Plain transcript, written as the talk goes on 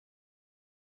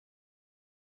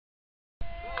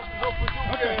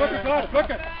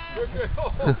Bukken.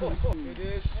 Dit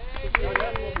is.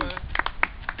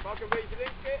 Pak een beetje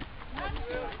linker.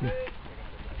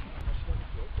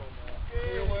 Oké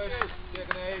jongens, zeg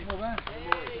nee. Mooi,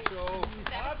 zo.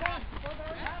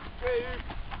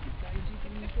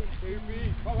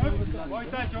 Mooie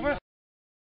tijd jongens.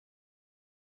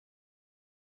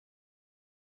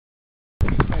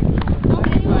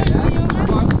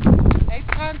 Hey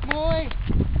Frank, mooi.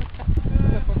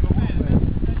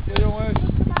 Oké jongens.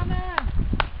 Mannen.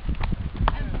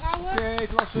 En vrouwen. Oké,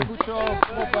 klasse, goed zo.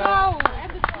 De vrouw. En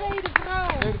de tweede vrouw.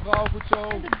 Tweede vrouw, goed zo.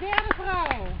 En de derde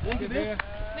vrouw. Drinken weer.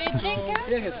 Wil je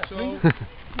drinken? Zo.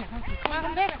 Maar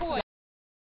hem weggooien.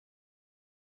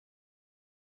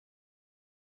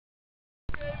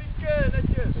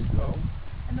 Netjes.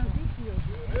 En dan ziet hij ook.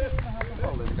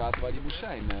 Oh, in de gaten waar die moest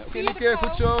zijn. Oké, Lieke,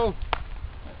 goed zo.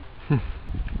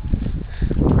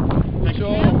 Goed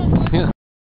zo. Ja.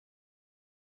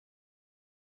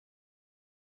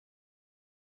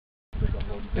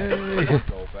 Hey.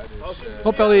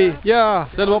 Hop Ellie, ja,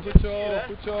 zet hem op. Goed zo,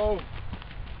 goed zo.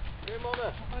 Oké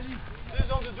mannen, dit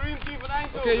is onze dream team van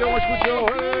Eindhoven. Oké jongens, goed zo.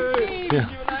 Hey, dream team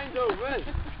van Eindhoven.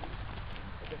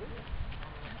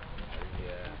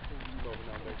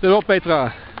 Zet hem op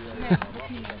Petra.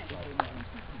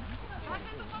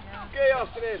 Oké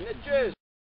Astrid, netjes.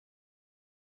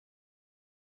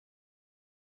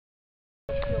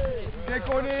 Oké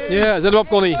Connie. Ja, zet hem op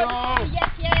Connie. Oké,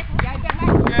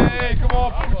 kom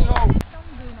op, goed zo.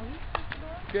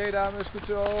 Oké dames, goed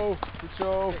zo. Goed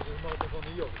zo.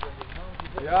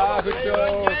 Ja, goed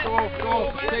zo. Kom op, kom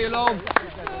op. Oké land.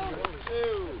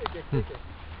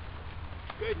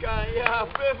 Kijk, ja,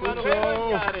 puf, maar nog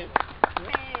even Karin.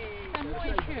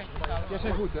 Jij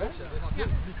zijn goed, hè? Ja.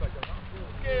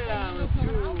 Oké, dames.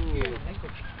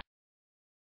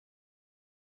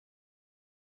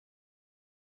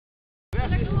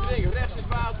 Rechts is het ding, rechts is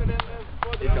water en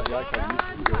voor de... Ja, ik kan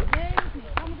het niet doen.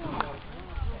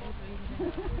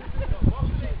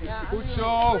 Goed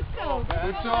zo.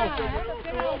 Goed zo.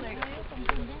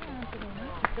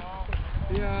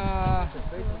 Ja.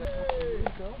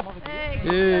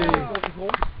 Hey.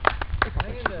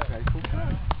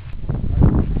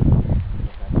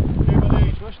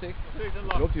 Rustig.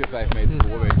 Loopt hier 5 meter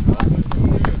voor, weet je wel.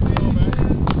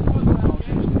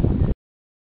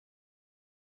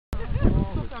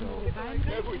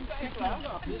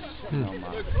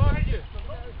 Leuk vlaggetje.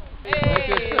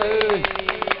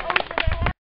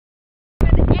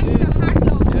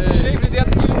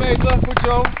 37 kilometer, goed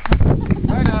zo.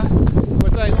 Bijna.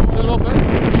 Martijn, zet hem op hè.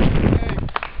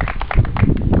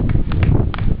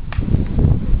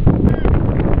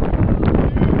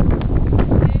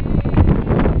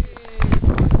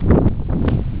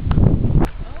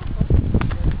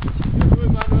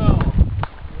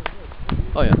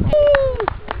 Oh ja.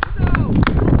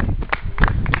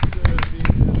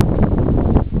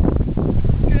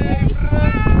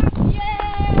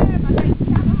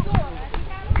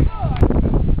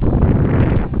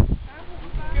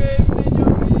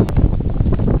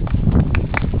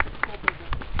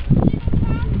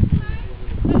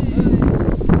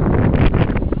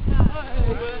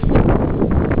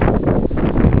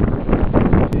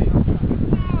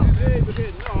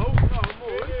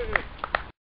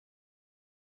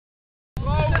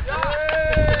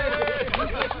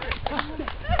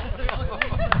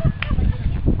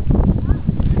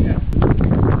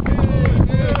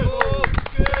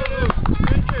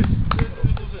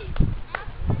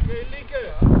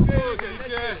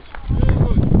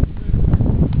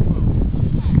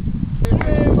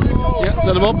 Ja,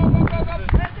 zet hem op.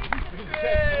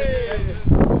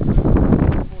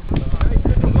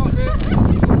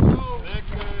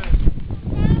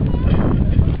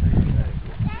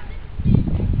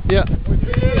 Ja,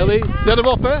 Ellie, zet hem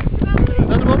op hè.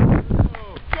 Zet hem op.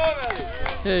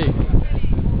 Hey.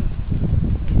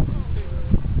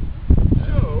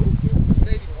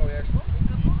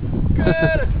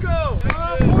 Let's go!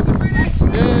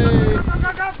 Hey.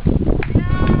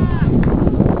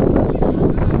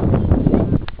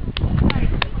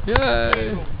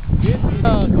 Yay.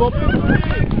 Ja, kom op.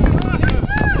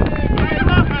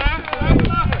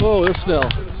 Oh, heel snel.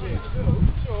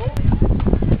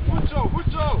 Goed zo, goed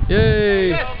zo!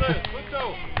 Yay. Goed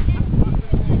zo! Heel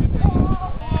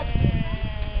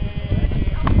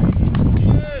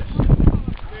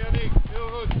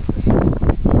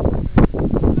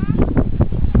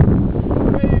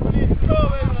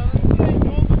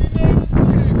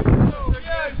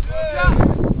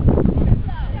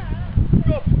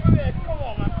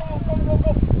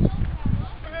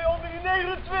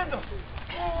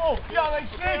goed. Ja, ik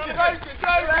schreef je.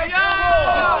 Duiken, ja!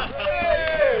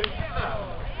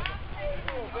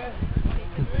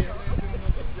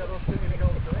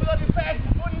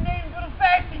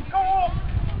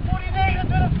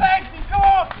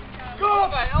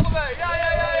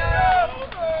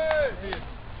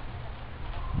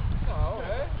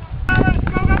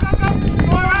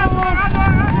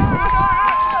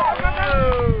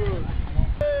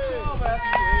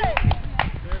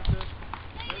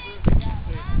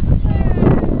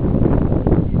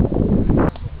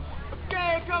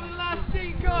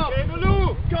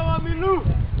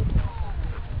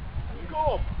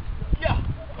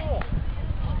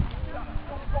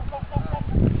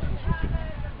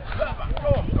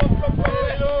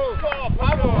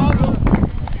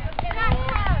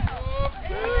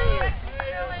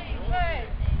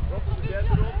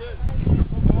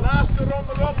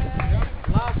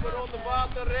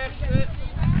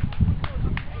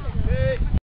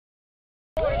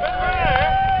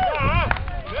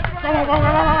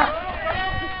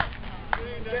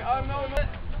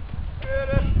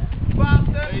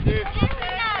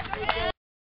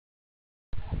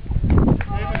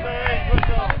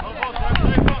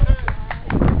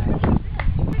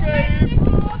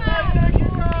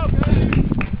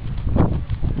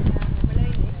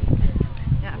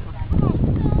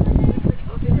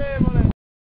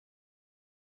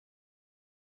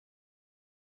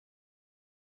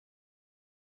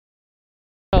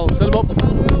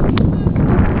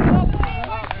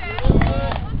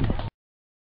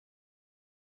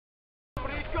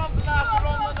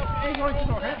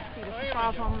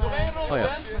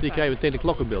 Die krijgen meteen een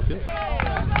klok in beeld. Hey.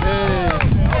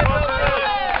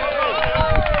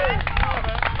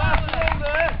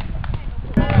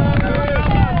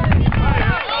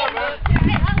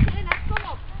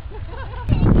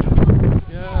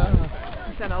 Ja.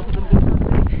 We zijn altijd een boek.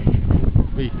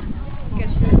 Wie?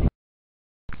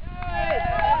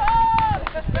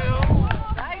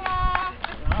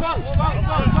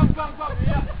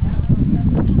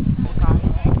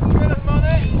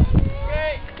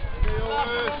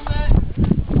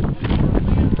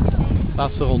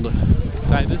 Laatste ronde.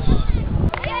 Tijdens.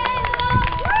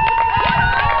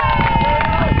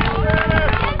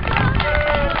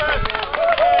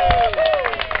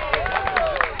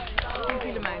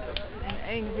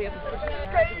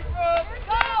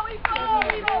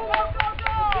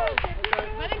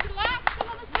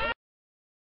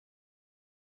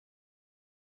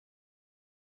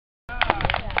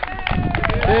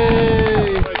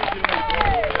 Hey.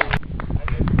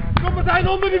 Kom Martijn,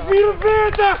 onder die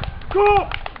 44! Kom!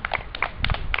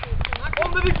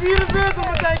 Onder die 44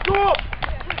 Martijn, kom!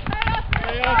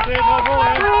 Ja, steeds wel vol,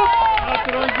 hè.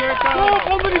 Laatste rondje,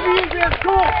 Kom, onder die 44,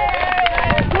 kom!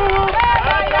 Kom!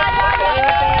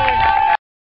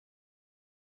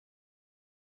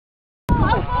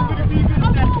 Onder die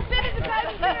 44.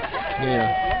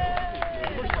 Ja.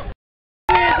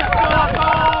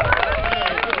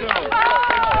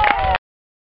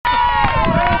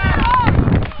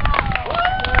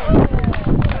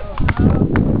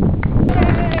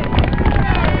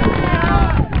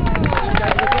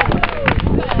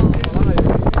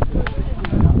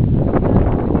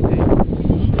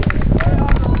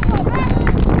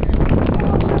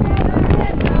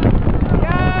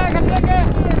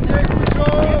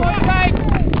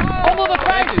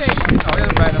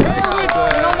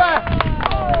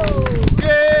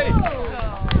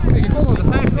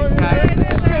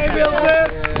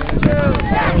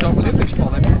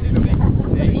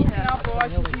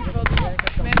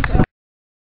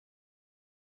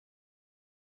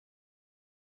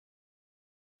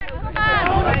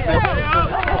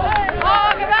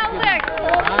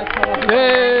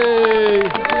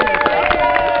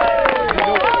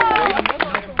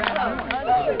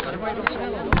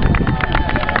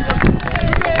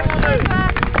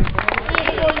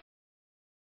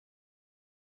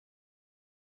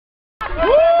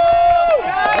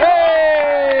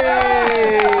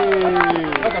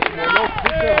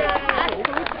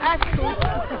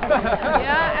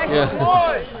 Ja, echt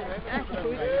mooi. Echt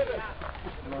goed.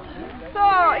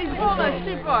 Zo, Yvonne,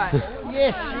 super.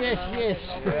 Yes, yes, yes.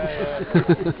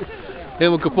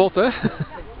 Helemaal kapot, hè? Echt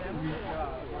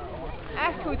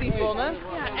goed, Yvonne.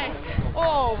 Ja, echt.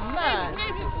 Oh, man.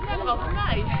 Net als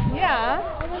mij. Ja.